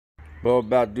Bro,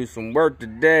 about to do some work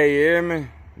today, you hear me?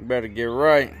 You better get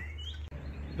right.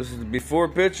 This is the before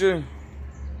picture.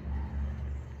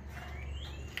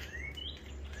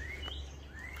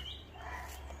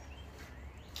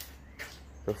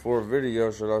 Before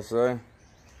video, should I say.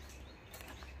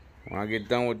 When I get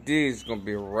done with these, it's gonna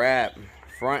be a wrap.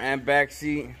 Front and back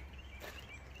seat.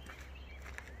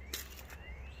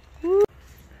 Woo.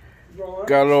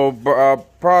 Got a little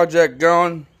project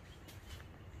going.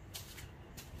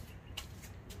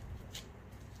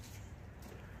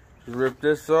 Rip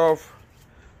this off.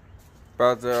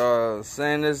 About to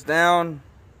sand this down.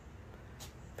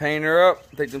 Paint her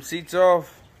up. Take them seats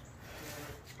off.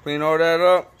 Clean all that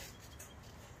up.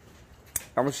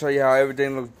 I'm gonna show you how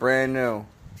everything looks brand new.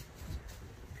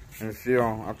 And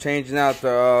feel. I'm changing out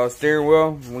the steering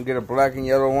wheel. I'm gonna get a black and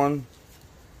yellow one.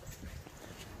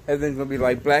 Everything's gonna be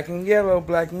like black and yellow,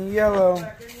 black and yellow.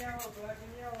 Black and yellow, black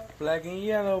and yellow. Black and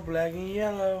yellow, black and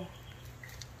yellow.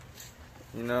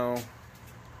 You know,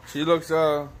 she looks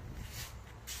a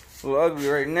little ugly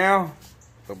right now.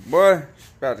 But boy,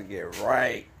 she's about to get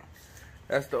right.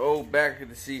 That's the old back of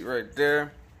the seat right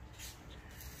there.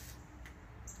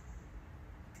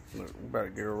 Look, we about to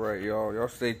get her right, y'all. Y'all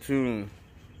stay tuned.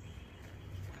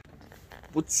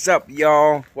 What's up,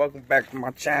 y'all? Welcome back to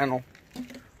my channel. I'm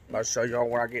about to show y'all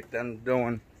what I get done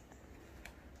doing.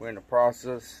 We're in the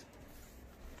process.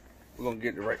 We're gonna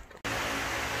get it right.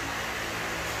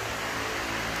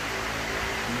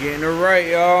 Getting it right,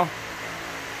 y'all.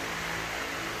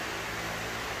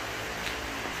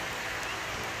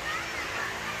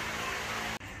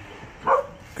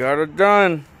 Got her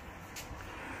done.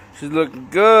 She's looking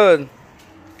good.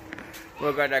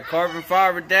 Look, got that carbon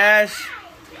fiber dash.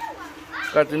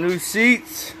 Got the new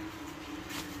seats.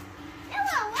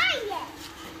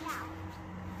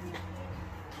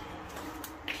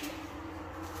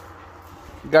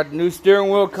 Got the new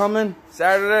steering wheel coming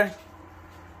Saturday.